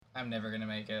I'm never gonna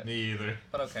make it. Me either.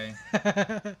 But okay.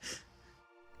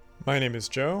 My name is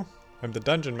Joe. I'm the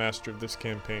dungeon master of this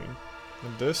campaign,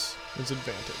 and this is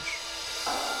Advantage.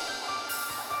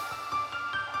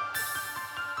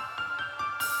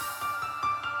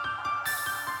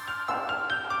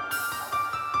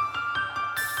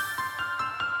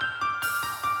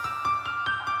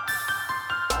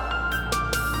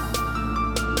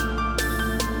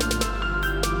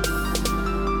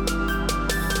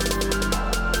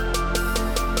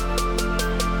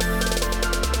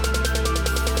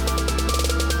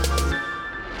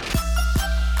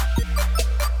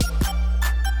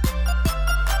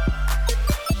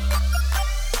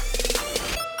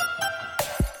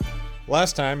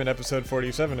 Last time, in episode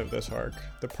 47 of this arc,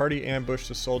 the party ambushed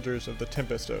the soldiers of the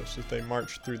Tempestos as they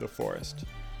marched through the forest.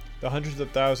 The hundreds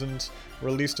of thousands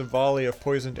released a volley of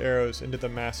poisoned arrows into the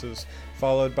masses,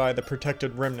 followed by the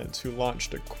protected remnants who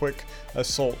launched a quick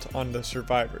assault on the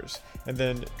survivors, and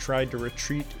then tried to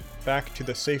retreat back to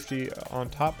the safety on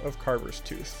top of Carver's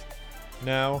Tooth.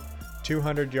 Now,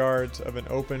 200 yards of an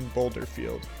open boulder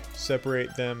field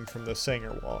separate them from the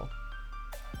Sanger Wall.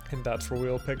 And that's where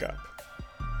we'll pick up.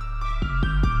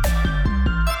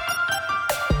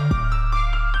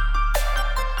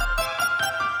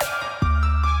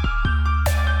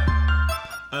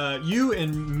 You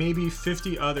and maybe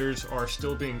 50 others are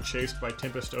still being chased by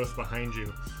Tempest Oath behind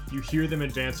you. You hear them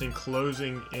advancing,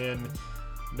 closing in.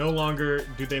 No longer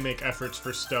do they make efforts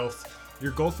for stealth.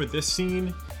 Your goal for this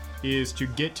scene is to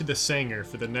get to the Sanger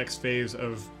for the next phase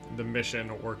of the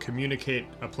mission, or communicate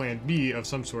a plan B of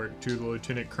some sort to the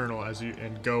Lieutenant Colonel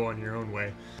and go on your own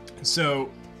way.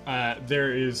 So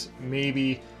there is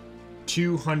maybe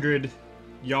 200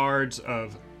 yards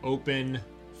of open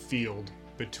field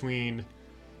between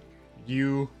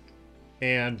you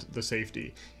and the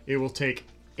safety. It will take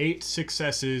 8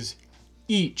 successes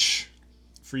each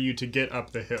for you to get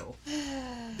up the hill.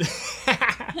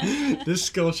 This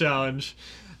skill challenge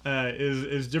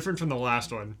is different from the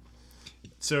last one.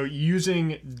 So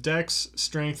using Dex,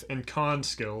 Strength, and Con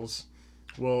skills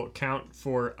will count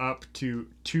for up to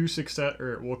 2 success,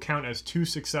 or will count as 2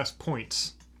 success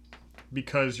points,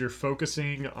 because you're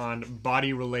focusing on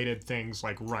body-related things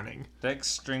like running. Dex,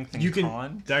 strength, and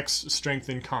con? Dex, strength,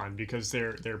 and con, because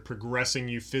they're progressing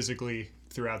you physically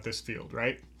throughout this field,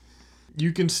 right?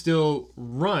 You can still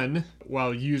run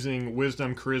while using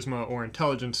wisdom, charisma, or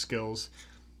intelligence skills,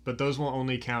 but those will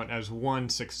only count as 1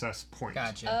 success point.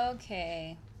 Gotcha.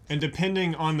 Okay. And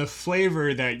depending on the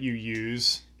flavor that you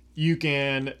use, you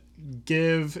can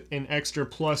give an extra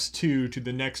 +2 to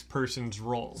the next person's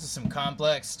roll. This is some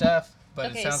complex stuff,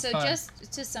 but Okay, it sounds so fun.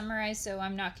 just to summarize so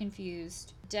I'm not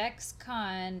confused, Dex,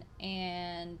 Con,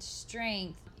 and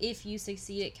Strength, if you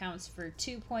succeed, it counts for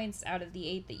 2 points out of the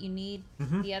 8 that you need.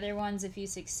 Mm-hmm. The other ones, if you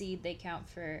succeed, they count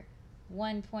for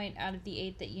 1 point out of the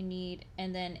 8 that you need.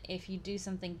 And then if you do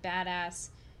something badass,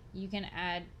 you can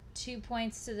add 2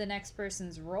 points to the next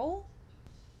person's roll?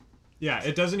 Yeah,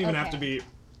 it doesn't even have to Okay. be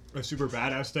a super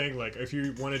badass thing. Like, if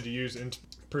you wanted to use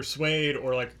Persuade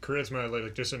or, like, Charisma,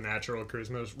 like just a natural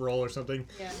Charisma roll or something,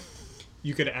 Yeah.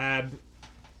 you could add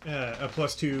a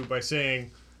 +2 by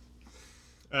saying,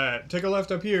 take a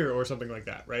left up here, or something like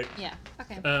that, right? Yeah,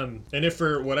 okay. And if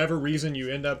for whatever reason you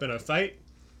end up in a fight,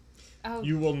 Oh,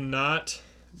 you will not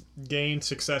gain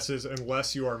successes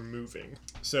unless you are moving.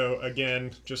 So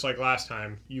again, just like last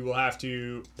time, you will have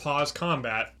to pause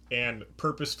combat and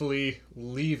purposefully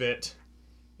leave it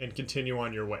and continue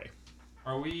on your way.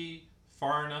 Are we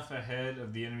far enough ahead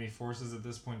of the enemy forces at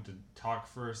this point to talk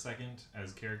for a second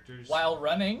as characters? While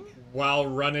running? While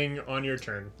running on your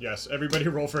turn. Yes, everybody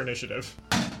roll for initiative.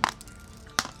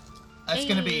 That's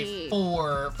gonna be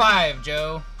 5,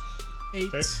 Joe.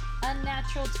 8. Okay.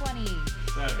 unnatural 20.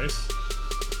 Nice.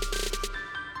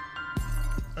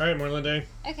 Alright, Morlinde,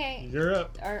 Okay, you're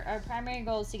up. our primary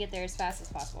goal is to get there as fast as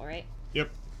possible, right? Yep.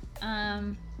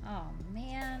 Oh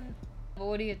man. But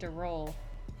what do you have to roll?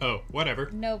 Oh, whatever.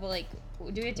 No, but like,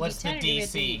 do we have to What's be 10 the or do we have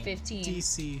to be DC? 15?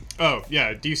 DC. Oh,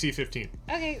 yeah, DC 15.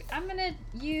 Okay, I'm gonna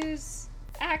use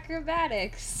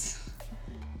acrobatics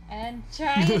and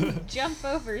try and jump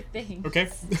over things. Okay.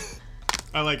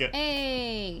 I like it.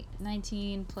 Hey,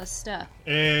 19 plus stuff.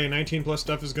 Hey, 19 plus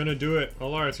stuff is gonna do it.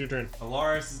 Alara, it's your turn.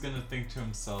 Alaris is gonna think to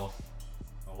himself,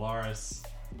 Alaris,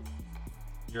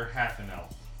 you're half an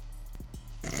elf.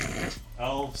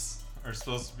 Elves are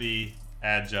supposed to be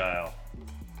agile.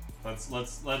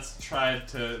 Let's try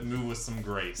to move with some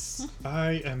grace.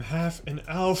 I am half an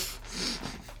elf.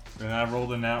 And I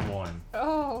rolled a nat 1.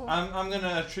 Oh. I'm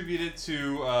gonna attribute it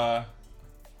to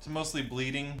mostly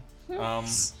bleeding, and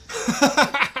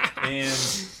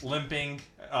limping.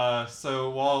 So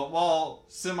while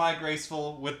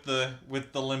semi-graceful with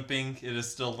the limping, it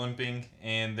is still limping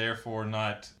and therefore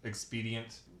not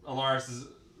expedient. Alaris is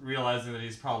realizing that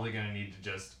he's probably going to need to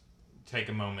just take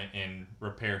a moment and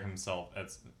repair himself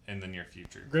in the near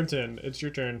future. Grimton, it's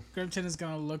your turn. Grimton is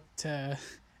going to look to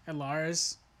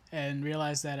Elaris and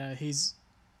realize that he's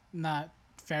not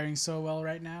faring so well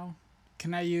right now.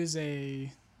 Can I use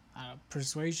a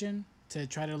persuasion to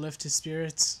try to lift his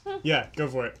spirits? Yeah, go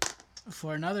for it.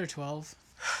 For another 12.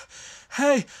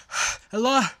 Hey,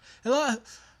 Ela,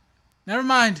 never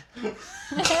mind.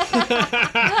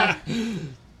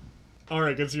 All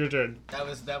right, it's your turn.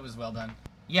 That was well done.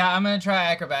 Yeah, I'm gonna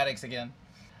try acrobatics again.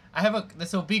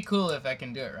 This will be cool if I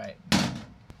can do it right.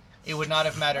 It would not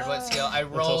have mattered what skill. That's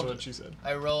also what she said.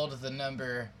 I rolled the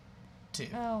number 2.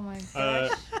 Oh my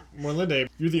gosh. Morlinde,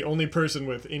 you're the only person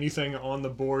with anything on the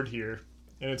board here,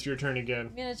 and it's your turn again.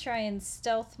 I'm gonna try and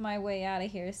stealth my way out of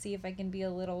here, see if I can be a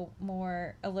little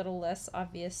less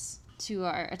obvious to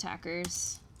our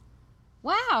attackers.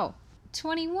 Wow!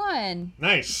 21.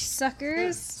 Nice.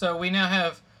 Suckers. So we now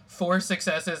have 4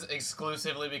 successes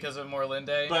exclusively because of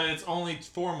Morlinde. But it's only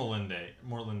for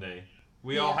Morlinde.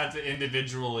 We all had to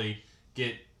individually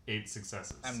get 8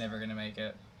 successes. I'm never gonna make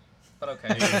it. But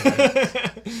okay.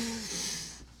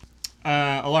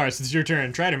 Alaris, it's your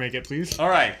turn. Try to make it, please. All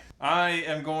right. I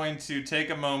am going to take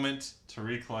a moment to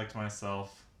recollect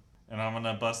myself, and I'm going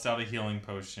to bust out a healing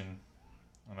potion,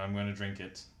 and I'm going to drink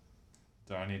it.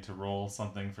 Do I need to roll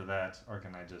something for that, or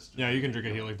can I just... Yeah, you can drink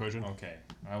a healing potion. Okay.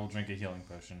 I will drink a healing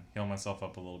potion. Heal myself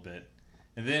up a little bit.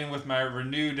 And then with my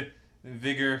renewed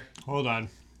vigor... Hold on.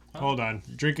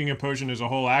 Drinking a potion is a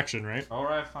whole action, right? All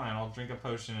right, fine. I'll drink a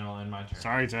potion and I'll end my turn.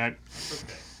 Sorry, Ted. That's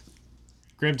okay.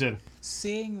 Grimton.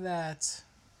 Seeing that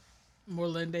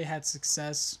Morlinde had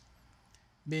success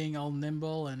being all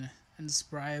nimble and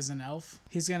spry as an elf,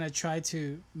 he's going to try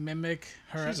to mimic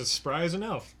her... She's as spry as an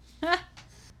elf.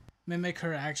 Mimic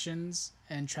her actions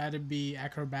and try to be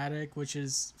acrobatic, which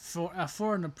is a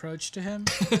foreign approach to him.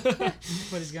 But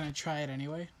he's going to try it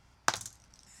anyway.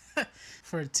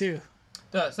 For a 2.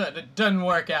 So it doesn't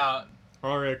work out.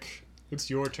 Auric, it's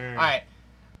your turn. Alright.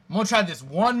 I'm gonna try this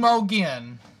one more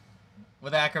again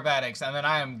with acrobatics, and then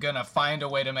I am gonna find a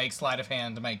way to make sleight of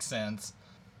hand to make sense.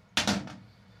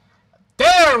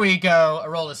 There we go! I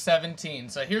rolled a 17.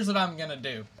 So here's what I'm gonna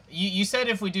do. You said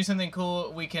if we do something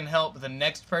cool, we can help the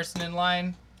next person in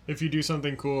line. If you do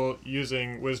something cool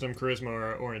using wisdom,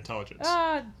 charisma, or intelligence.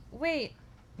 Wait.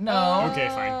 No.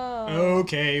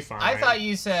 Okay, fine. I thought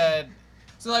you said...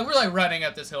 So, like, we're, like, running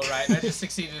up this hill, right? And I just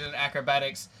succeeded in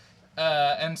acrobatics.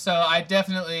 And so I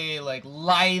definitely, like,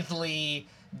 lithely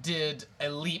did a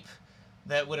leap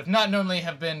that would have not normally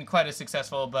have been quite as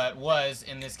successful, but was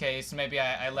in this case. Maybe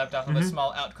I leapt off of a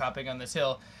small outcropping on this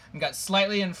hill and got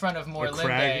slightly in front of Morlinde. A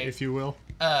crag, if you will.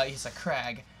 He's a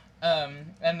crag.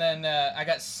 And then I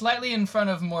got slightly in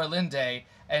front of Morlinde,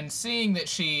 and seeing that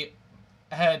she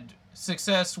had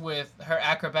success with her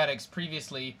acrobatics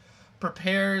previously,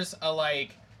 prepares a,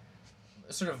 like,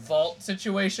 sort of vault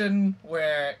situation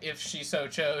where if she so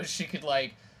chose, she could,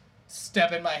 like,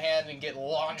 step in my hand and get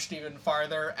launched even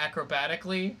farther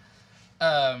acrobatically.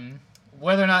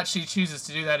 Whether or not she chooses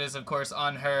to do that is, of course,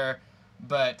 on her,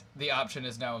 but the option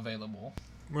is now available.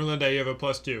 Morlinde, you have a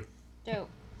 +2. Dope.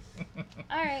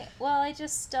 Alright, well, I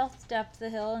just stealthed up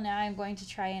the hill, and now I'm going to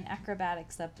try and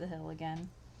acrobatics up the hill again.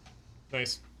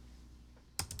 Nice.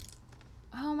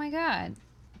 Oh my god.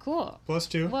 Cool.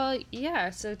 +2. Well, yeah,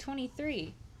 so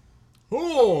 23.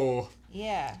 Oh!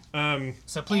 Yeah.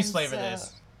 So please And flavor so-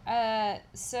 this.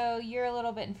 So you're a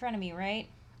little bit in front of me, right?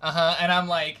 Uh-huh, and I'm,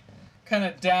 like, kind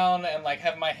of down and, like,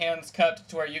 have my hands cupped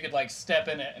to where you could, like, step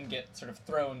in it and get sort of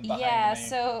thrown behind me.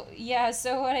 So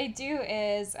what I do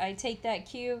is I take that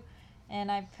cue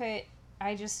and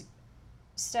I just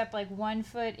step, like, 1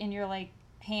 foot in your, like,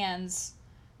 hands,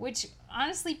 which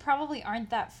honestly probably aren't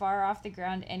that far off the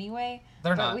ground anyway.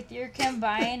 They're but not. with your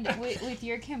combined with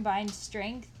your combined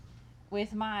strength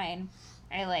with mine,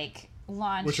 I, like,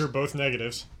 launch. Which are both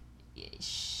negatives.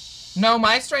 No,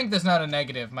 my strength is not a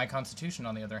negative. My constitution,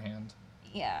 on the other hand.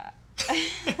 Yeah.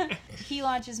 He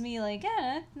launches me, like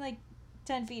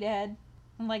 10 feet ahead.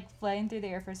 I'm, like, flying through the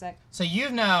air for a sec. So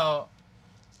you've now...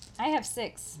 I have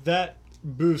 6. That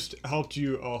boost helped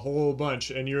you a whole bunch,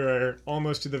 and you're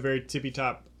almost to the very tippy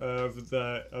top of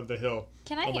the hill.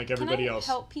 Can I unlike everybody else.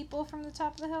 help people from the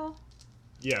top of the hill?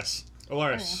 Yes.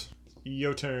 Alaris,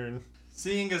 your turn.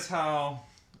 Seeing as how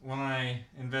when I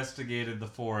investigated the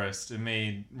forest, it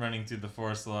made running through the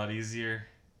forest a lot easier,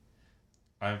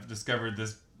 I've discovered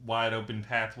this wide open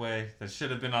pathway that should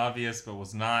have been obvious but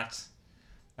was not.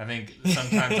 I think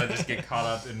sometimes I just get caught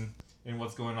up in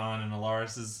what's going on in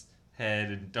Alaris's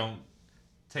head and don't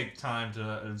take time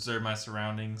to observe my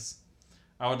surroundings.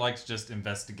 I would like to just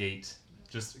investigate,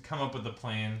 just come up with a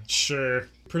plan. Sure.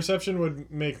 Perception would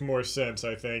make more sense,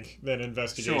 I think, than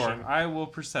investigation. Sure, I will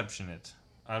perception it.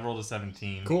 I rolled a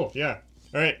 17. Cool, yeah.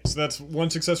 Alright, so that's one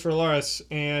success for Alaris.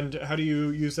 And how do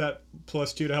you use that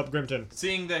 +2 to help Grimton?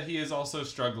 Seeing that he is also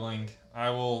struggling, I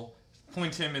will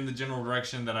point him in the general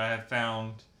direction that I have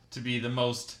found to be the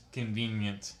most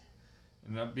convenient.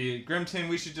 And that'd be, Grimton,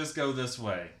 we should just go this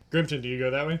way. Grimton, do you go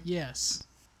that way? Yes.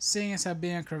 Seeing as how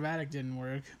being acrobatic didn't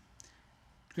work,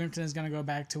 Grimton is going to go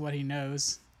back to what he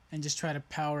knows and just try to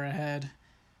power ahead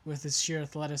with his sheer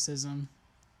athleticism.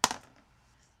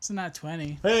 It's not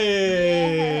 20.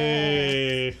 Hey!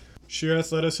 Sheer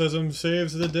athleticism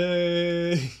saves the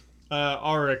day.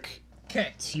 Auric,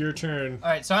 Okay. it's your turn. All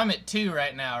right, so I'm at 2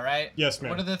 right now, right? Yes,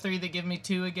 ma'am. What are the 3 that give me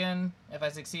 2 again if I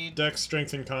succeed? Dex,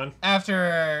 strength, and con.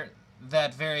 After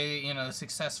that very,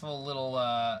 successful little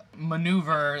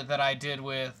maneuver that I did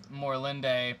with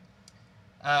Morlinde,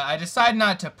 I decide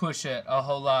not to push it a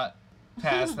whole lot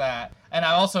past that. And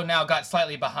I also now got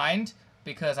slightly behind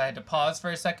because I had to pause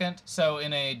for a second. So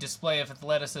in a display of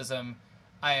athleticism,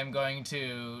 I am going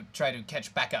to try to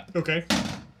catch back up. Okay.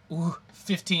 Ooh,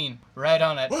 15. Right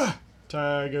on it.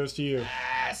 Ty goes to you.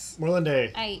 Yes!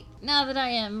 Morlinde. Now that I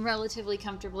am relatively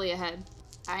comfortably ahead,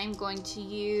 I'm going to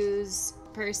use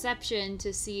perception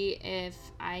to see if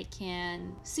I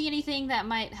can see anything that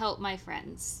might help my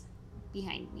friends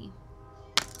behind me.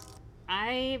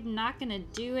 I'm not gonna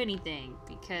do anything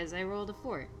because I rolled a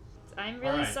 4. I'm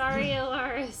really Alright. sorry,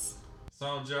 Alaris.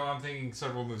 So, Joe, I'm thinking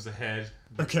several moves ahead.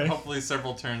 Okay. Hopefully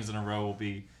several turns in a row will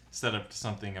be set up to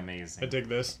something amazing. I dig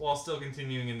this. While still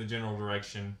continuing in the general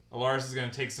direction, Alaris is going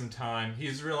to take some time.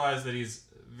 He's realized that he's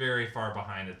very far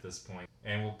behind at this point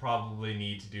and will probably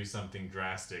need to do something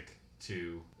drastic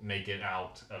to make it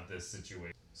out of this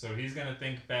situation. So he's going to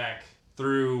think back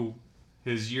through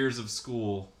his years of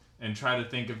school and try to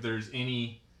think if there's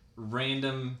any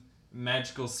random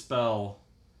magical spell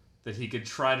that he could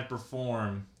try to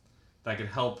perform that could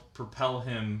help propel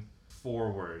him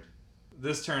forward.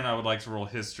 This turn, I would like to roll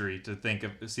history to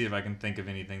see if I can think of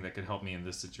anything that could help me in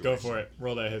this situation. Go for it.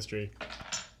 Roll that history.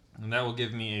 And that will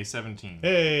give me a 17.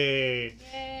 Hey!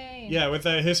 Yay! Yeah, with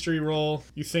that history roll,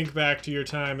 you think back to your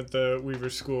time at the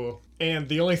Weaver School. And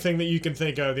the only thing that you can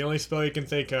think of, the only spell you can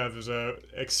think of is a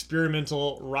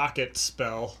experimental rocket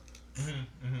spell.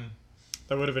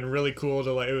 That would have been really cool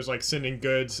to, it was like sending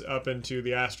goods up into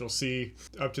the astral sea,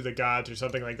 up to the gods or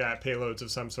something like that, payloads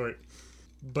of some sort.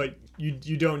 But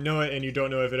you don't know it, and you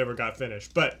don't know if it ever got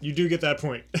finished. But you do get that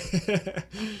point.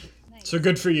 Nice. So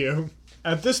good for you.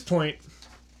 At this point,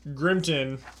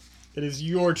 Grimton, it is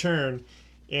your turn,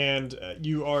 and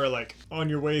you are on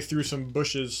your way through some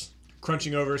bushes,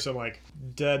 crunching over some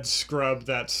dead scrub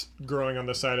that's growing on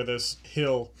the side of this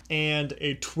hill, and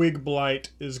a twig blight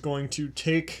is going to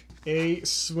take a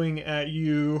swing at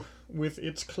you with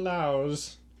its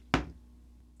claws.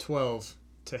 12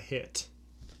 to hit.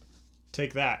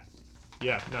 Take that.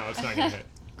 Yeah, no, it's not gonna hit.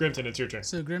 Grimton, it's your turn.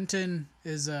 So Grimton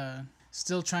is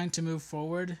still trying to move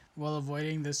forward while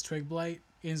avoiding this twig blight.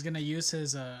 He's gonna use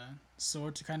his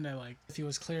sword to kind of if he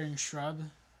was clearing shrub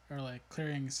or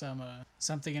clearing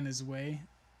something in his way,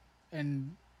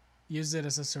 and use it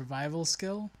as a survival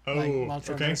skill. Oh, while okay.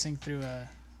 traversing through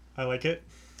I like it.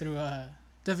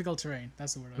 difficult terrain.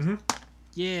 That's the word. I was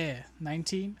Yeah,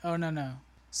 19. Oh no,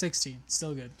 16.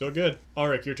 Still good. Still good.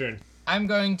 Ulrich, your turn. I'm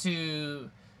going to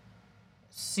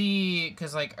see,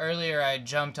 because earlier I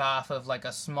jumped off of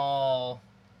a small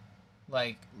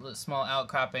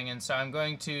outcropping, and so I'm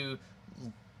going to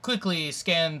quickly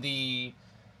scan the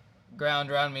ground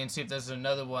around me and see if there's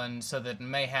another one, so that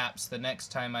mayhaps the next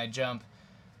time I jump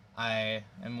I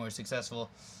am more successful.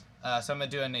 So I'm gonna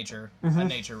do a nature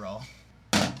roll.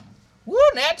 Woo,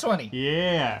 nat 20.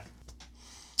 Yeah.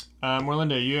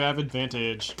 Morlinda, you have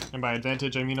advantage. And by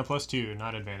advantage, I mean a +2,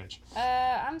 not advantage.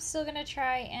 I'm still gonna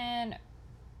try and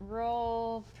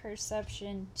roll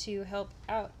perception to help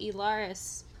out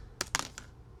Elaris.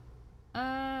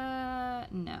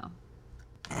 No.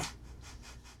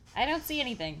 I don't see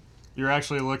anything. You're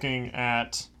actually looking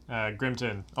at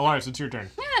Grimton. Alaris, it's your turn.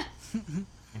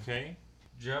 Okay.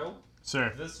 Joe,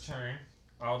 Sir. this turn,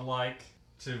 I would like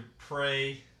to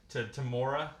pray to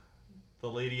Tamora, the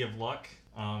Lady of Luck,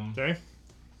 Okay.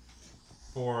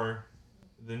 for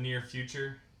the near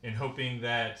future, and hoping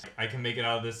that I can make it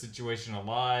out of this situation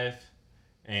alive.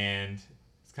 And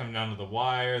it's coming down to the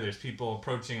wire. There's people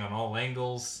approaching on all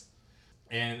angles.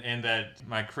 And that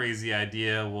my crazy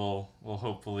idea will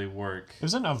hopefully work.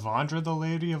 Isn't Avandra the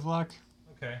Lady of Luck?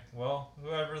 Okay, well,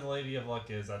 whoever the Lady of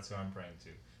Luck is, that's who I'm praying to.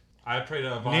 I pray to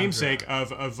Avandra. Namesake of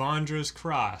Avandra's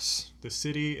Cross, the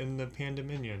city in the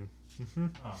Pandemonium.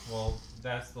 Oh, well,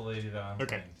 that's the lady that I'm Okay,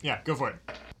 praying to. yeah, go for it.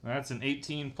 That's an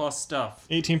 18 plus stuff.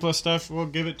 18 plus stuff, we'll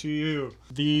give it to you.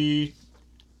 The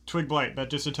Twig Blight that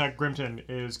just attacked Grimton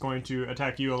is going to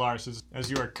attack you, Alaris,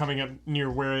 as you are coming up near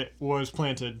where it was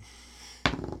planted.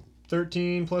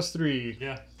 13 plus 3.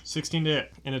 Yeah. 16 to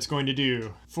hit, and it's going to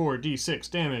do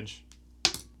 4d6 damage.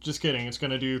 Just kidding, it's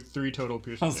going to do 3 total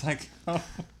piercing. I was like, oh,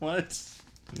 what?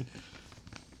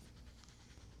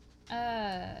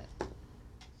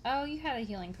 Oh, you had a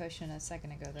healing potion a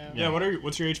second ago, though. Yeah,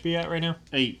 what's your HP at right now?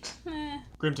 8.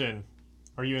 Grimton,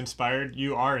 are you inspired?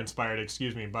 You are inspired,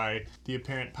 excuse me, by the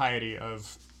apparent piety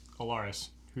of Alaris,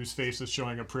 whose face is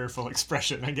showing a prayerful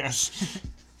expression, I guess.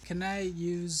 Can I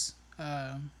use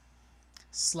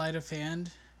sleight of hand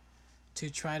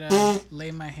to try to lay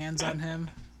my hands on him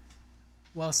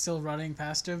while still running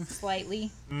past him? Slightly.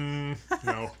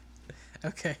 No.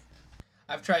 Okay.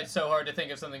 I've tried so hard to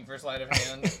think of something for sleight of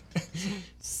hand.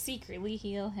 Secretly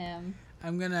heal him.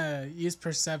 I'm gonna use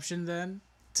perception then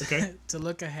to, Okay. to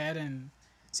look ahead and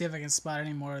see if I can spot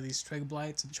any more of these twig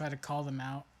blights and try to call them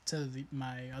out to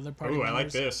my other party Ooh, I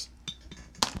like members. this.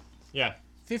 Yeah,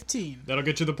 15. that'll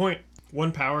get you the point.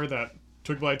 One power that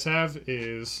Twig Blights have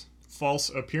is false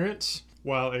appearance.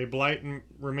 While a blight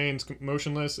remains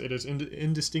motionless, it is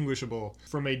indistinguishable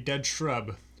from a dead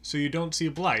shrub. So you don't see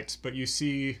blights, but you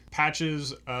see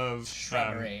patches of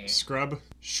Shrubbery.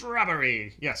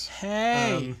 Shrubbery, yes.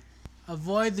 Hey!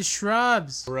 Avoid the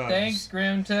shrubs! Shrubs. Thanks,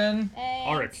 Grimton.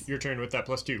 Auric, your turn with that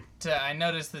 +2. I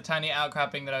noticed the tiny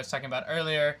outcropping that I was talking about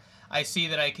earlier. I see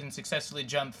that I can successfully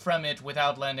jump from it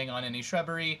without landing on any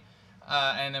shrubbery,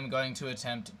 and I'm going to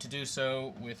attempt to do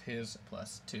so with his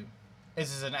 +2.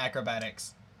 This is an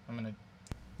acrobatics. I'm gonna...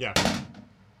 Yeah.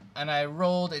 And I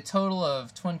rolled a total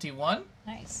of 21.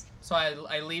 Nice. So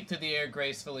I leap through the air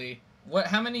gracefully.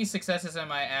 How many successes am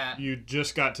I at? You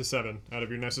just got to 7 out of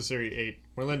your necessary 8.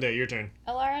 Morlinde, your turn.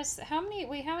 Alaris, how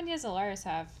many does Alaris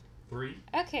have? 3.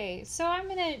 Okay, so I'm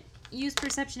gonna use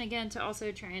perception again to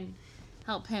also try and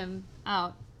help him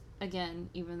out again,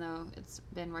 even though it's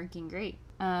been working great.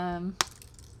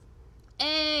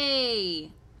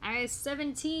 Hey! I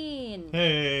 17.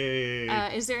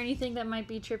 Hey. Is there anything that might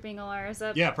be tripping Alaris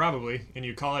up? Yeah, probably. And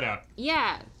you call it out.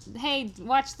 Yeah. Hey,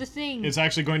 watch the thing. It's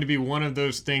actually going to be one of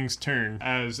those things' turn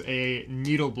as a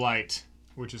needle blight,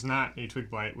 which is not a twig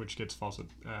blight, which gets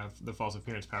the false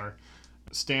appearance power,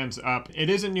 stands up. It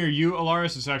isn't near you,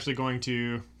 Alaris. It's actually going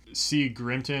to see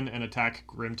Grimton and attack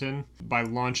Grimton by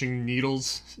launching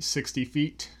needles 60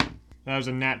 feet. That was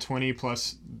a nat 20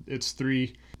 plus its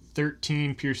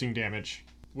 13 piercing damage,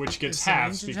 which gets It's a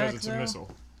halved range because attack, it's a though?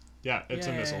 missile. Yeah, it's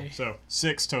a missile. Yay. So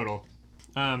 6 total.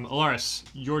 Alaris,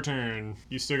 your turn.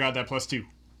 You still got that +2.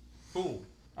 Cool.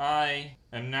 I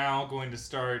am now going to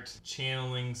start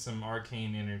channeling some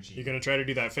arcane energy. You gonna try to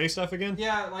do that face stuff again?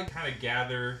 Yeah, like kind of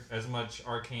gather as much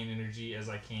arcane energy as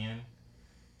I can.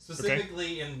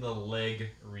 Specifically in the leg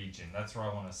region. That's where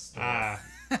I want to start.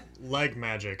 Leg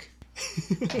magic.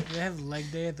 Do they have leg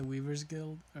day at the Weavers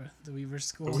Guild? Or the Weavers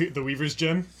School? The Weaver's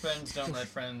Gym? Friends don't let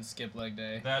friends skip leg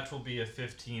day. That will be a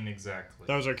 15 exactly.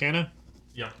 That was Arcana?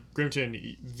 Yep.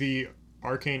 Grimton, the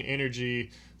arcane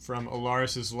energy from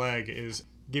Alaris's leg is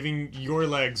giving your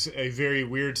legs a very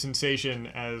weird sensation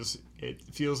as it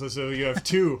feels as though you have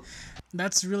 2.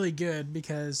 That's really good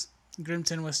because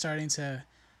Grimton was starting to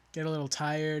get a little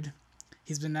tired.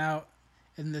 He's been out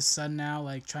in the sun now,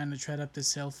 like trying to tread up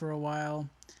this hill for a while.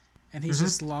 And he's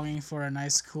just longing for a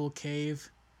nice, cool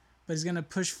cave. But he's going to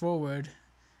push forward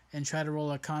and try to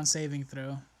roll a con saving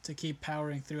throw to keep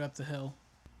powering through up the hill.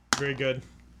 Very good.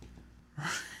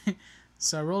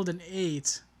 So I rolled an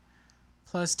 8.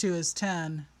 +2 is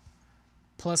 10.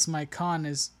 Plus my con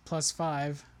is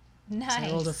 +5. Nice. So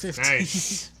I rolled a 15.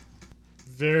 Nice.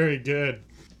 Very good.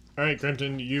 Alright,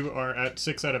 Grimton, you are at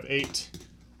 6 out of 8.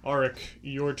 Auric,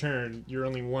 your turn. You're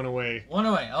only 1 away. 1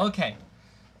 away. Okay.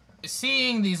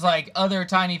 Seeing these like other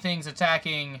tiny things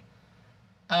attacking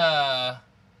Grimton,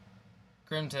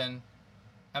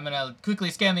 I'm gonna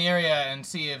quickly scan the area and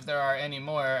see if there are any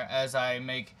more as I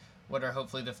make what are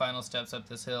hopefully the final steps up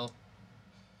this hill.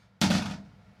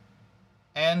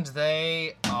 And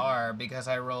they are, because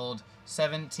I rolled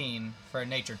 17 for a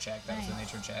nature check. That was a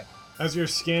nature check. As you're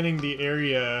scanning the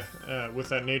area with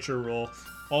that nature roll,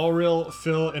 Ulril,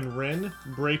 Phil, and Ren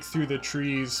break through the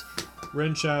trees.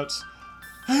 Ren shouts,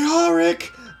 "Hey,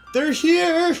 Ulrich! They're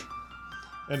here!"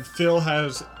 And Phil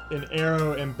has an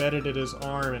arrow embedded in his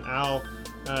arm, and Al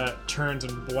turns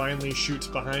and blindly shoots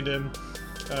behind him.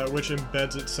 which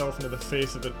embeds itself into the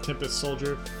face of the Tempest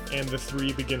soldier, and the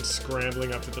three begin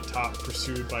scrambling up to the top,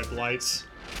 pursued by blights.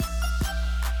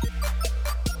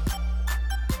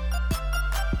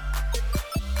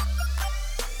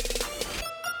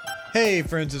 Hey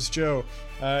friends, it's Joe.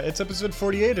 It's episode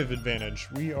 48 of Advantage.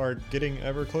 We are getting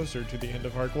ever closer to the end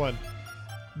of Arc 1.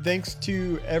 Thanks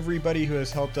to everybody who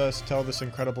has helped us tell this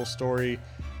incredible story,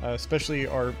 especially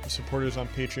our supporters on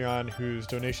Patreon whose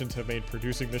donations have made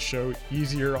producing this show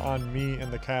easier on me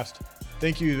and the cast.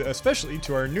 Thank you especially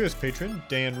to our newest patron,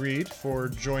 Dan Reed, for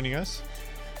joining us.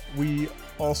 We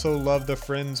also love the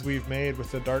friends we've made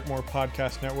with the Darkmoor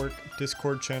Podcast Network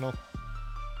Discord channel.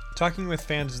 Talking with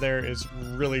fans there is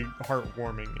really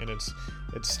heartwarming, and it's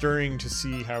stirring to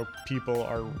see how people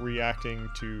are reacting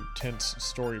to tense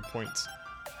story points.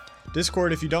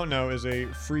 Discord, if you don't know, is a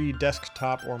free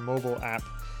desktop or mobile app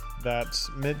that's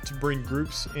meant to bring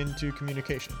groups into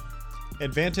communication.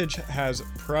 Advantage has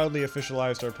proudly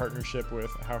officialized our partnership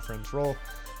with How Friends Roll.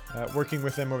 Working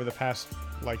with them over the past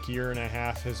year and a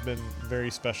half has been very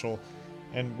special,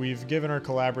 and we've given our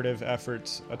collaborative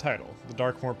efforts a title, the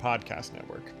Darkmoor Podcast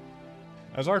Network.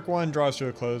 As Arc 1 draws to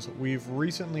a close, we've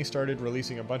recently started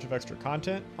releasing a bunch of extra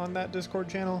content on that Discord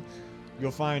channel.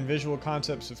 You'll find visual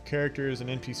concepts of characters and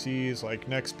NPCs like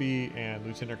Nextby and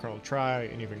Lieutenant Colonel Try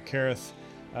and even Kareth,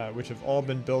 which have all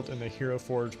been built in the Hero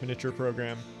Forge miniature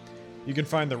program. You can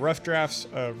find the rough drafts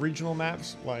of regional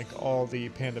maps like all the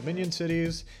Panda Minion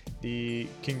cities, the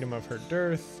Kingdom of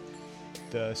Herdirth,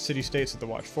 the city-states of the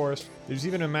Watch Forest. There's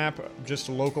even a map just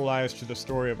localized to the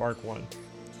story of Arc 1.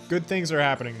 Good things are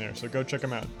happening there, so go check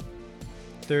them out.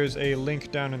 There's a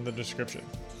link down in the description.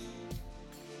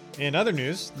 In other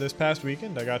news, this past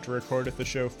weekend I got to record with the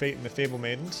show Fate and the Fable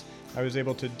Maidens. I was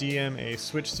able to DM a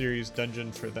Switch Series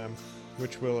dungeon for them,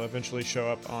 which will eventually show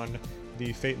up on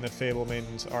the Fate and the Fable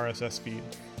Maidens RSS feed.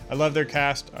 I love their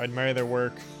cast, I admire their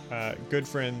work, good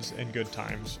friends and good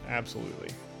times,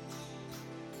 absolutely.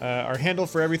 Our handle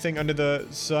for everything under the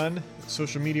sun,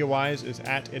 social media wise, is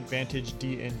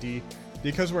 @AdvantageDND.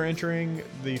 Because we're entering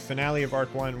the finale of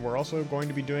Arc 1, we're also going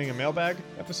to be doing a mailbag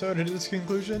episode at its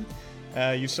conclusion.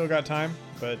 You've still got time,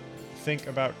 but think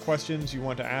about questions you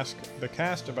want to ask the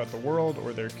cast about the world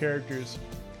or their characters.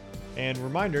 And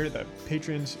reminder that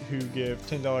patrons who give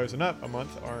 $10 and up a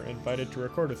month are invited to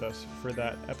record with us for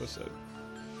that episode.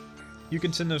 You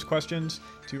can send those questions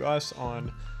to us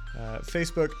on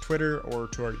Facebook, Twitter, or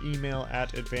to our email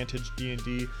at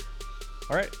AdvantageDND.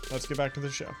 All right, let's get back to the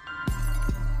show.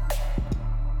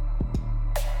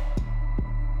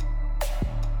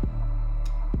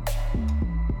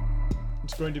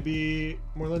 It's going to be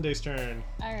Morlinde's turn.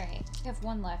 Alright, I have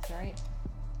one left, right?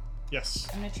 Yes.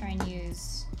 I'm gonna try and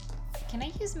use... Can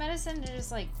I use medicine to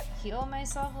just, heal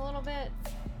myself a little bit?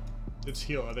 It's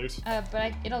heal others.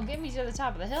 But it'll get me to the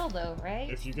top of the hill, though,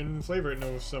 right? If you can flavor it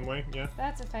in some way, yeah.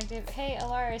 That's effective. Hey,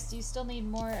 Alaris, do you still need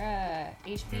more,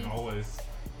 HP? And always.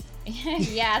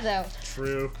 Yeah, though.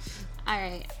 True.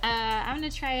 Alright, I'm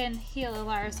gonna try and heal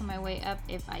Alaris on my way up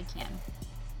if I can.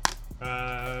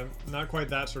 Not quite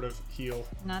that sort of heal.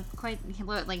 Not quite,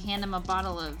 hand him a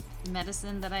bottle of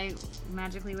medicine that I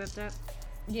magically whipped up?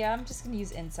 Yeah, I'm just gonna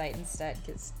use insight instead,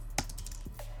 because...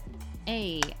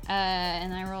 and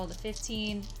I rolled a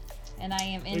 15, and I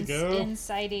am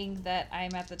inciting that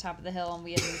I'm at the top of the hill and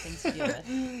we have anything to do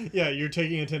with. Yeah, you're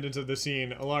taking attendance of the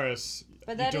scene. Alaris,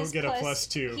 But you don't get a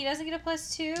 +2. He doesn't get a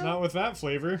 +2? Not with that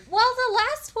flavor. Well, the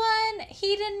last one,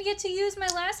 he didn't get to use my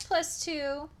last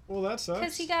 +2. Well, that sucks.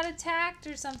 Because he got attacked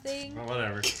or something. Well,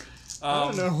 whatever. I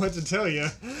don't know what to tell you.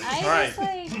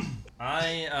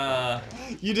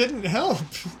 You didn't help.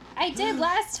 I did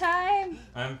last time.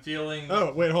 I'm feeling...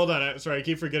 Oh, wait, hold on. Sorry, I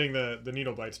keep forgetting the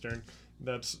Needle Bite's turn.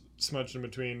 That's smudged in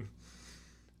between.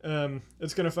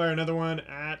 It's going to fire another one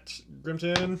at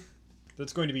Grimton.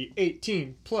 That's going to be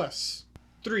 18 plus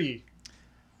 3.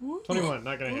 Ooh. 21,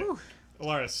 not going to hit.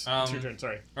 Alaris, it's your turn,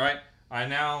 sorry. Alright, I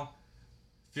now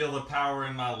feel the power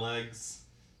in my legs.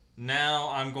 Now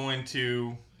I'm going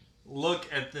to look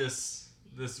at this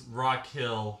rock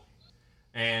hill,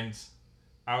 and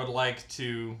I would like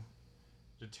to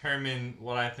determine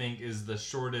what I think is the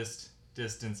shortest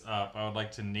distance up. I would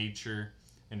like to nature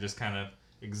and just kind of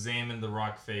examine the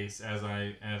rock face as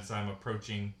I'm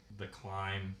approaching the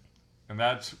climb. And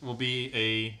that will be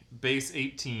a base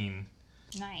 18.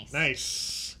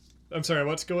 Nice. I'm sorry,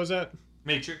 what skill was that?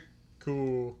 Nature.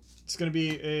 Cool. It's going to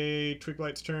be a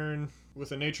Twigblight's turn.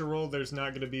 With a nature roll, there's not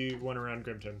going to be one around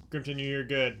Grimton. Grimton, you're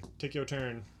good. Take your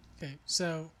turn. Okay,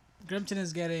 so Grimton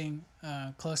is getting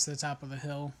close to the top of the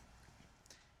hill,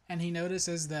 and he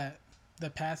notices that the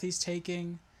path he's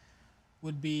taking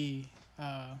would be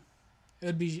it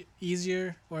would be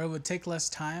easier, or it would take less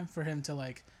time for him to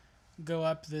like go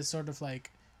up this sort of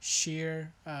like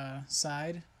sheer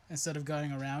side instead of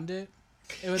going around it.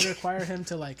 It would require him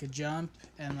to like jump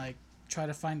and like try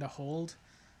to find a hold.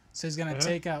 So he's gonna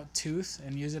take out Tooth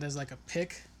and use it as like a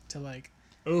pick to like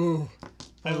Ooh,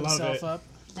 I pull love himself it. up.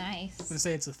 Nice. I'm gonna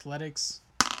say it's athletics.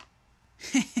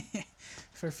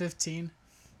 For 15.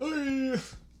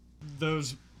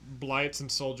 Those blights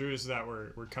and soldiers that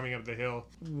were coming up the hill,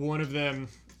 one of them,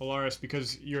 Alaris,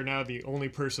 because you're now the only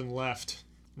person left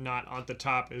not on the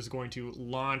top, is going to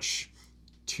launch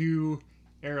 2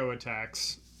 arrow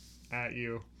attacks at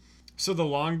you. So the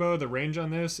longbow, the range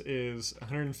on this is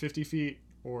 150 feet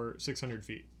or 600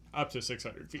 feet, up to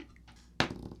 600 feet.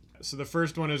 So the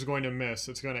first one is going to miss.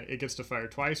 It gets to fire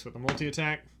twice with a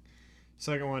multi-attack.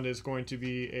 Second one is going to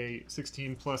be a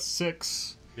 16 plus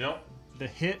 6. Yep. The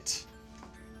hit,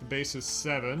 the base is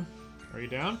 7. Are you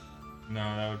down? No,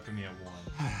 that would put me at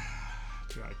 1.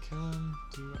 Do I kill him?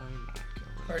 Do I not kill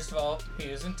him? First of all,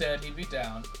 he isn't dead. He'd be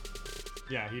down.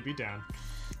 Yeah, he'd be down.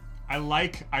 I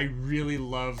really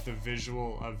love the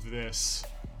visual of this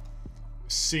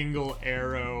single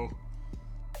arrow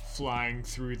flying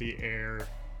through the air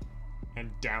and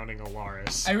downing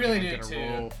Alaris. I really And I'm do, gonna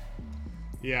too. roll.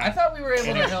 Yeah. I thought we were able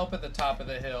And to it- help at the top of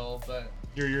the hill, but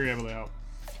You're able to help.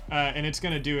 And it's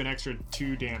going to do an extra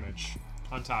 2 damage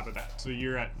on top of that. So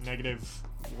you're at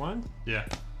 -1. Yeah.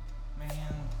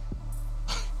 man.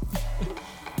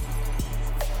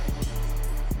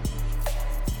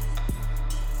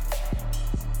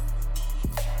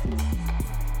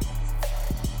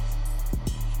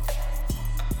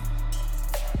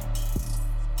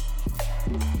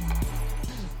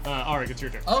 Alric, it's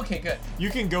your turn. Okay, good. You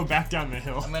can go back down the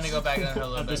hill. I'm gonna go back down the hill a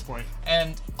little at bit. this point.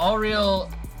 And Alriel,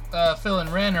 Phil, and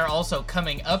Ren are also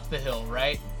coming up the hill,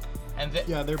 right? And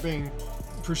Yeah, they're being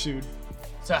pursued.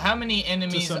 so, how many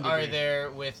enemies some are degree.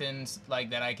 there within like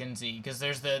that I can see? Because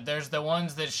there's the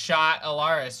ones that shot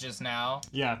Alaris just now.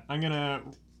 Yeah, I'm gonna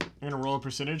roll a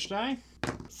percentage die.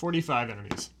 45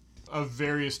 enemies of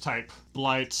various type,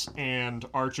 blights and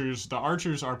archers. The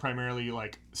archers are primarily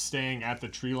like staying at the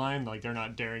tree line, like they're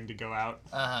not daring to go out.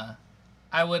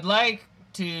 I would like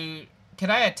to. Can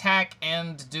I attack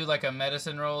and do like a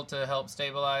medicine roll to help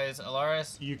stabilize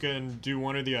Alaris? You can do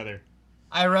one or the other.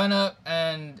 I run up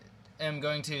and am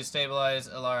going to stabilize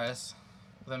Alaris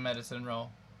with a medicine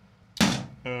roll.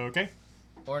 Okay.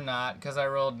 Or not, because I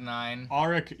rolled 9.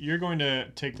 Auric, you're going to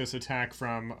take this attack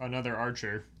from another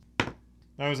archer.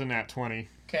 That was a nat 20.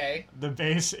 Okay. The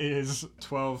base is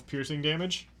 12 piercing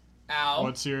damage. Ow.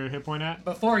 What's your hit point at?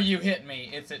 Before you hit me,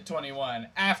 it's at 21.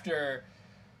 After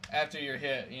your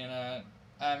hit,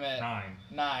 I'm at 9.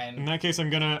 9. In that case,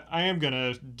 I am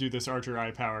gonna do this archer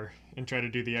eye power and try to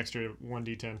do the extra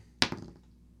 1d10.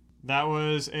 That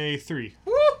was a 3.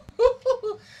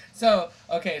 So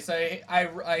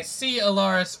I see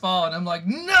Alaris fall, and I'm like,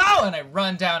 no! And I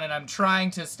run down, and I'm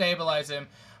trying to stabilize him,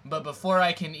 but before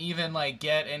I can even, like,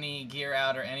 get any gear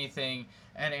out or anything,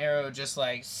 an arrow just,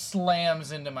 like,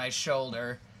 slams into my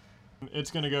shoulder. It's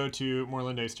gonna go to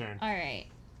Morlinde's turn. All right.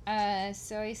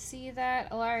 So I see that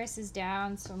Alaris is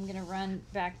down, so I'm gonna run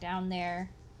back down there,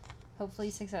 hopefully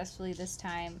successfully this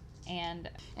time, and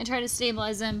try to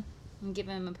stabilize him and give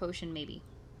him a potion maybe.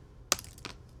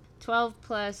 12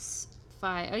 plus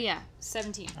 5. Oh yeah,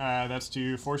 17. That's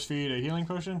to force feed a healing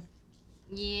potion.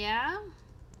 Yeah.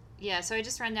 Yeah, so I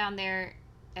just run down there,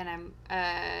 and I'm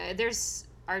there's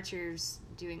archers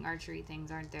doing archery things,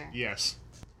 aren't there? Yes.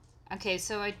 Okay,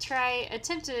 so I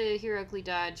attempt to heroically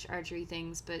dodge archery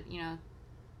things, but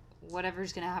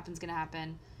whatever's gonna happen's gonna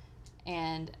happen.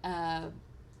 And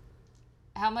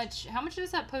how much is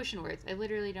that potion worth? I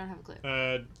literally don't have a clue.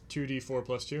 2d4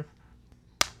 plus 2.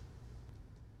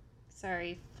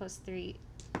 Sorry, plus 3,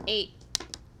 8.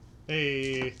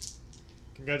 Hey,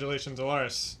 congratulations,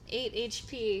 Alaris. 8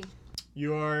 HP.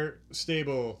 You are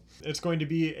stable. It's going to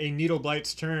be a Needle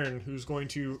Blight's turn, who's going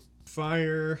to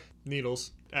fire needles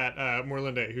at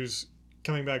Morlinde, who's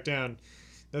coming back down.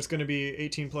 That's going to be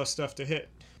 18 plus stuff to hit.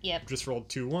 Yep. Just rolled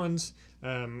 2 1s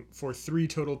for 3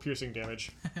 total piercing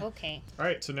damage. Okay. All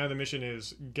right, so now the mission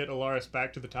is get Alaris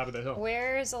back to the top of the hill.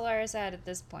 Where is Alaris at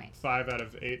this point? 5 out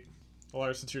of 8.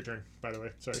 Alaris, it's your turn, by the way.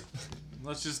 Sorry.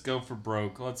 Let's just go for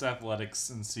broke. Let's athletics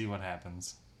and see what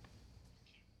happens.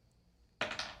 I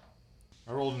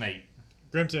rolled an 8.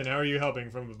 Grimton, how are you helping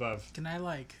from above? Can I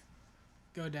like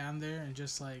go down there and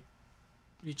just like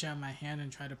reach out my hand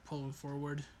and try to pull him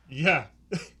forward? Yeah.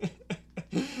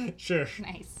 Sure.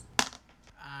 Nice.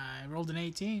 I rolled an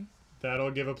 18.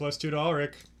 That'll give a +2 to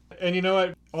Ulrich. And you know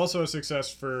what? Also a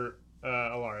success for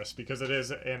Alaris, because it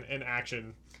is an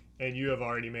action. and you have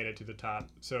already made it to the top.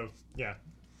 So, yeah.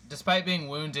 Despite being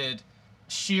wounded,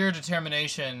 sheer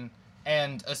determination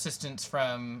and assistance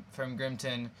from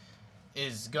Grimton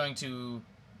is going to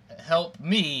help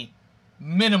me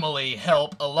minimally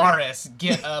help Alaris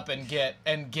get up and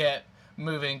get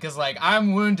moving, because like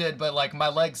I'm wounded, but like my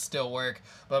legs still work,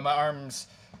 but my arms,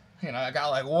 I got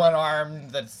like one arm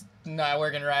that's not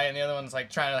working right and the other one's like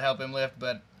trying to help him lift,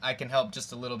 but I can help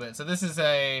just a little bit. So this is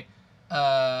a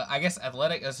I guess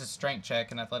this is strength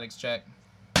check, an athletics check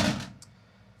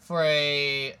for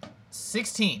a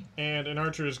 16. And an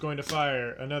archer is going to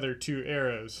fire another 2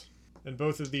 arrows, and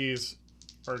both of these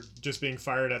are just being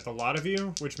fired at the lot of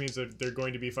you, which means that they're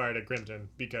going to be fired at Grimton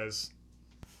because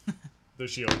the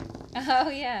shield. Oh,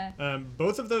 yeah.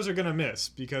 Both of those are going to miss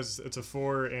because it's a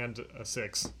 4 and a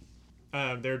 6.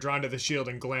 They're drawn to the shield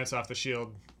and glance off the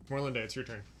shield. Morlinda, it's your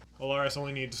turn. Alaris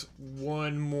only needs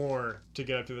 1 more to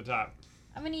get up to the top.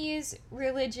 I'm going to use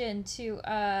religion to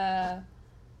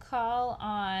call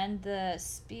on the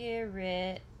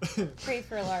spirit. Pray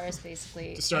for Alaris,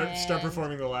 basically. Start and...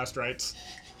 performing the last rites.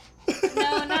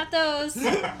 No, not those.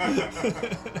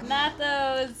 Not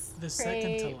those. The pray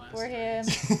second to last. for him.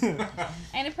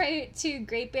 I'm gonna pray to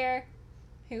Great Bear,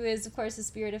 who is of course the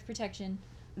spirit of protection,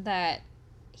 that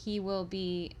he will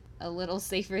be a little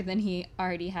safer than he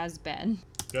already has been.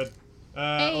 Good.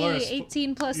 Hey, Alaris,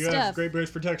 18 plus you stuff. have Great Bear's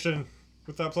protection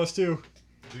with that +2.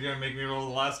 You're gonna make me roll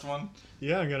the last one?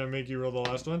 Yeah, I'm gonna make you roll the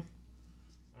last one.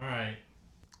 Alright.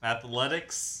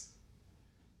 Athletics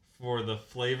for the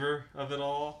flavor of it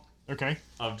all. Okay.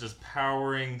 Of just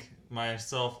powering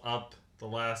myself up the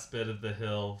last bit of the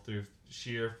hill through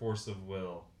sheer force of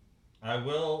will. I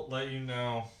will let you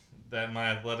know that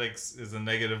my athletics is a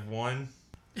 -1.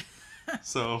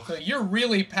 So you're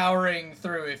really powering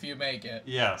through if you make it.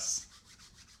 yes.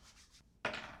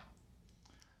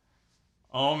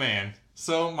 Oh man.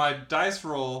 So my dice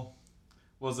roll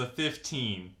was a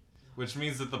 15, which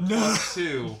means that the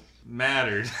 +2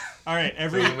 mattered. All right, So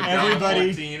we went down to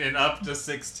everybody. 14 and up to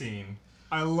 16.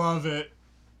 I love it.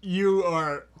 You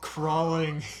are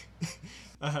crawling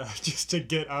just to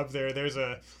get up there. There's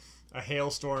a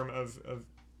hailstorm of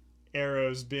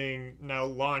arrows being now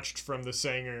launched from the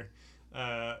Sanger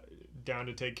down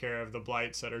to take care of the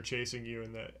blights that are chasing you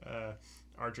and the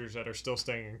archers that are still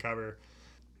staying in cover.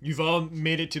 You've all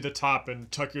made it to the top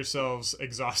and tuck yourselves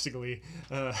exhaustingly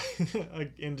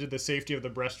into the safety of the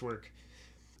breastwork.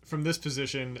 From this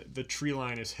position, the tree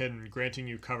line is hidden, granting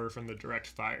you cover from the direct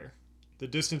fire. The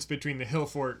distance between the hill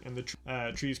fort and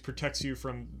the trees protects you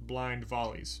from blind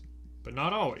volleys, but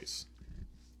not always.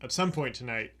 At some point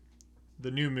tonight,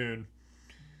 the new moon,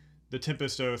 the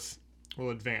Tempest Oath will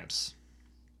advance.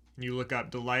 You look up,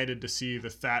 delighted to see the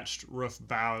thatched roof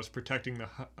boughs protecting the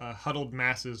huddled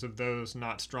masses of those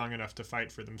not strong enough to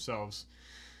fight for themselves.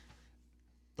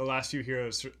 The last few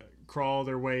heroes crawl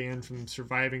their way in from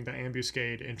surviving the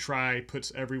ambuscade, and Try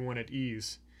puts everyone at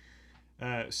ease,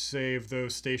 save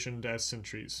those stationed as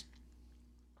sentries.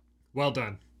 Well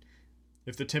done.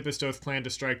 If the Tempest Oath planned to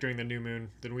strike during the new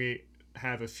moon, then we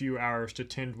have a few hours to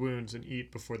tend wounds and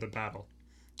eat before the battle.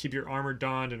 Keep your armor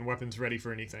donned and weapons ready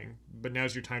for anything, but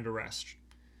now's your time to rest.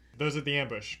 Those at the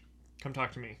ambush, come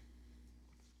talk to me.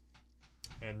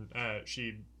 And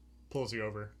she pulls you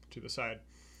over to the side.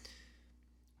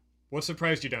 What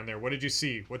surprised you down there? What did you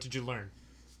see? What did you learn?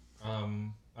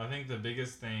 I think the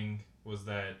biggest thing was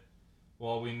that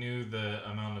while we knew the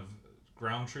amount of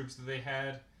ground troops that they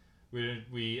had,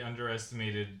 we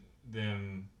underestimated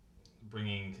them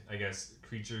bringing, I guess,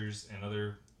 creatures and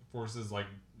other forces, like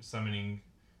summoning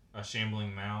a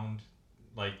shambling mound.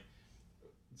 Like,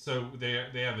 so they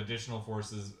have additional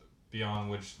forces beyond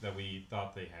which that we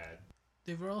thought they had.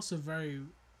 They were also very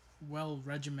well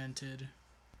regimented.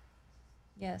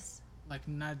 Yes. Like,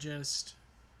 not just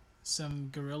some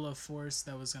guerrilla force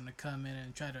that was going to come in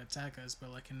and try to attack us,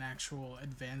 but like an actual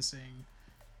advancing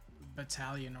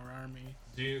battalion or army.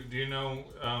 Do you know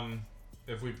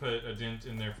if we put a dent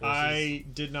in their forces? I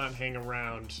did not hang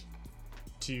around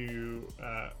to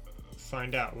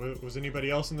find out. Was anybody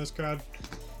else in this crowd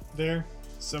there?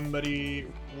 Somebody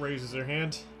raises their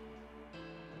hand.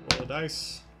 Roll a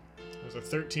dice. It was a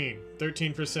 13.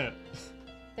 13%.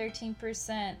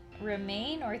 13%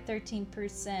 remain or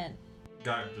 13%?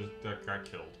 got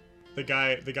killed. The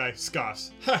guy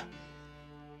scoffs. Ha!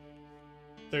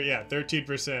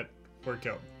 13% were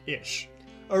killed. Ish.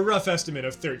 A rough estimate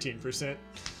of 13%.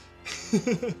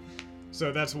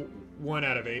 So that's 1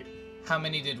 out of 8. How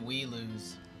many did we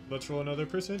lose? Let's roll another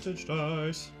percentage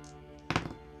dice.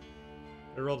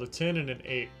 I rolled a 10 and an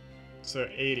 8. So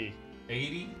 80.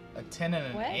 80? A 10 and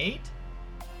an What? 8?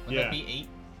 Would Yeah. that be 8?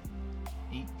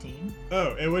 18?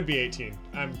 Oh, it would be 18.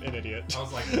 I'm an idiot. I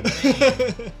was like, man,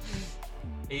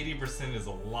 80% is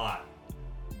a lot.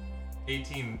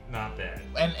 18, not bad.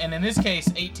 And in this case,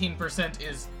 18%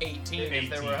 is 18 if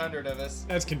there were 18. 100 of us.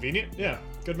 That's convenient. Yeah,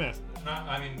 good math.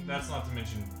 I mean, that's not to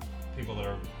mention people that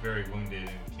are very wounded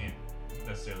and can't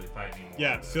necessarily fight anymore.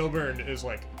 Yeah, Philburn is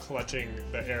like clutching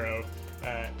the arrow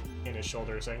in his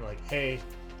shoulder, saying like, "Hey,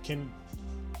 can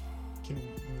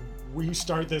we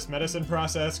start this medicine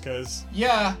process? Cause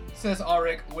Yeah, says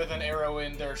Auric with an arrow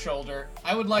in their shoulder.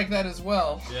 I would like that as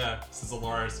well. Yeah, says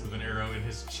Alaris with an arrow in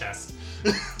his chest.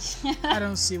 I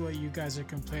don't see what you guys are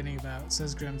complaining about,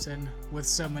 says Grimton, with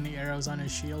so many arrows on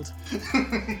his shield.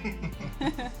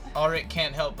 Auric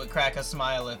can't help but crack a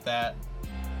smile at that.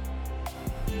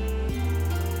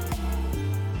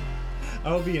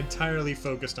 I will be entirely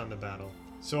focused on the battle.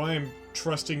 So I am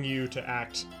trusting you to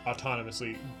act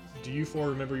autonomously. Do you four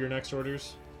remember your next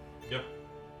orders? Yep.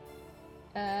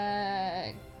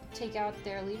 Take out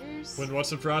their leaders. What's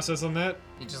the process on that?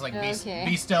 You just like Okay.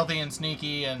 be stealthy and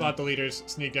sneaky and Spot the leaders,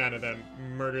 sneak down to them,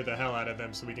 murder the hell out of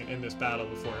them so we can end this battle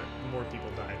before more people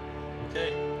die.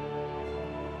 Okay.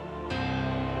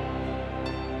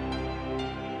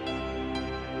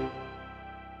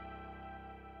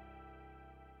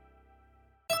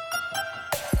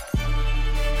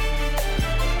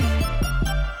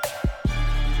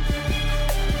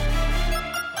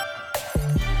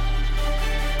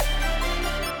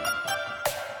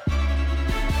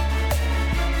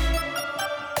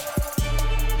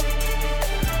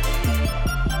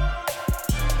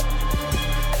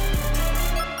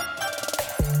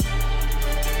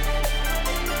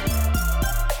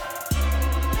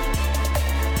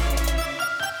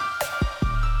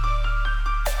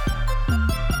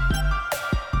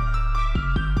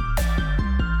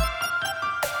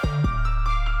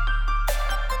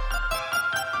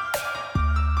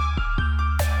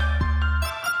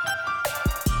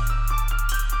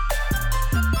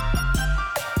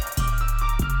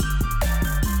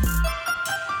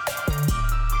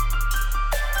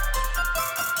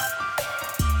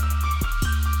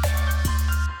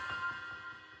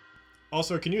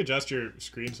 Also, can you adjust your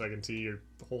screen so I can see your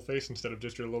whole face instead of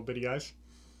just your little bitty eyes?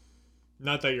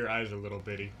 Not that your eyes are little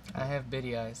bitty. I have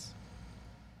bitty eyes.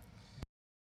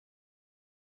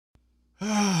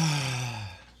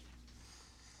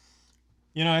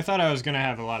 You know, I thought I was going to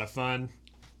have a lot of fun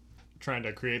trying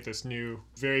to create this new,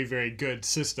 very, very good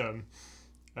system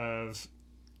of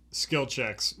skill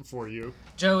checks for you.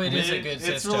 Joe, it is a good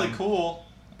system. It's really cool.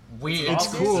 Weird. It's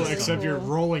awesome cool, system. except you're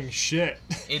rolling shit.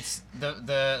 It's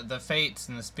the fates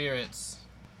and the spirits.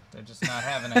 They're just not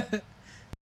having it.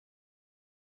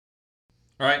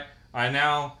 Alright, I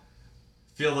now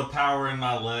feel the power in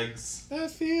my legs. I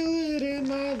feel it in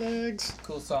my legs.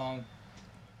 Cool song.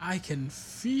 I can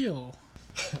feel.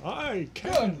 I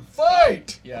can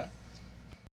Fight! Yeah.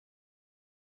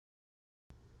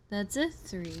 That's a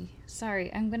 3.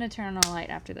 Sorry, I'm gonna turn on a light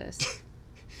after this.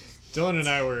 Dylan and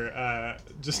I were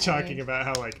just talking about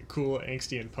how like cool,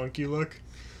 angsty, and punk you look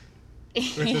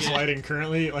with this lighting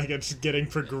currently. Like it's getting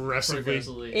progressively.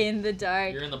 Progressively. In the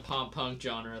dark. You're in the pop punk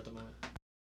genre at the moment.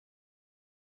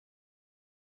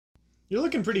 You're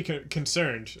looking pretty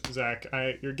concerned, Zach.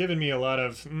 You're giving me a lot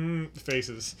of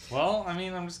faces. Well, I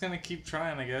mean, I'm just gonna keep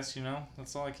trying, I guess, you know?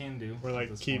 That's all I can do. Or at like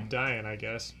this keep point. dying, I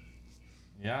guess.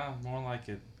 Yeah, more like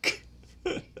it.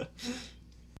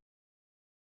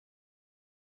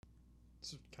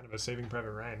 It's kind of a Saving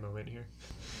Private Ryan moment here.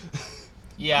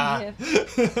 Yeah.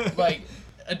 Like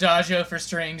Adagio for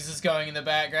strings is going in the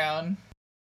background.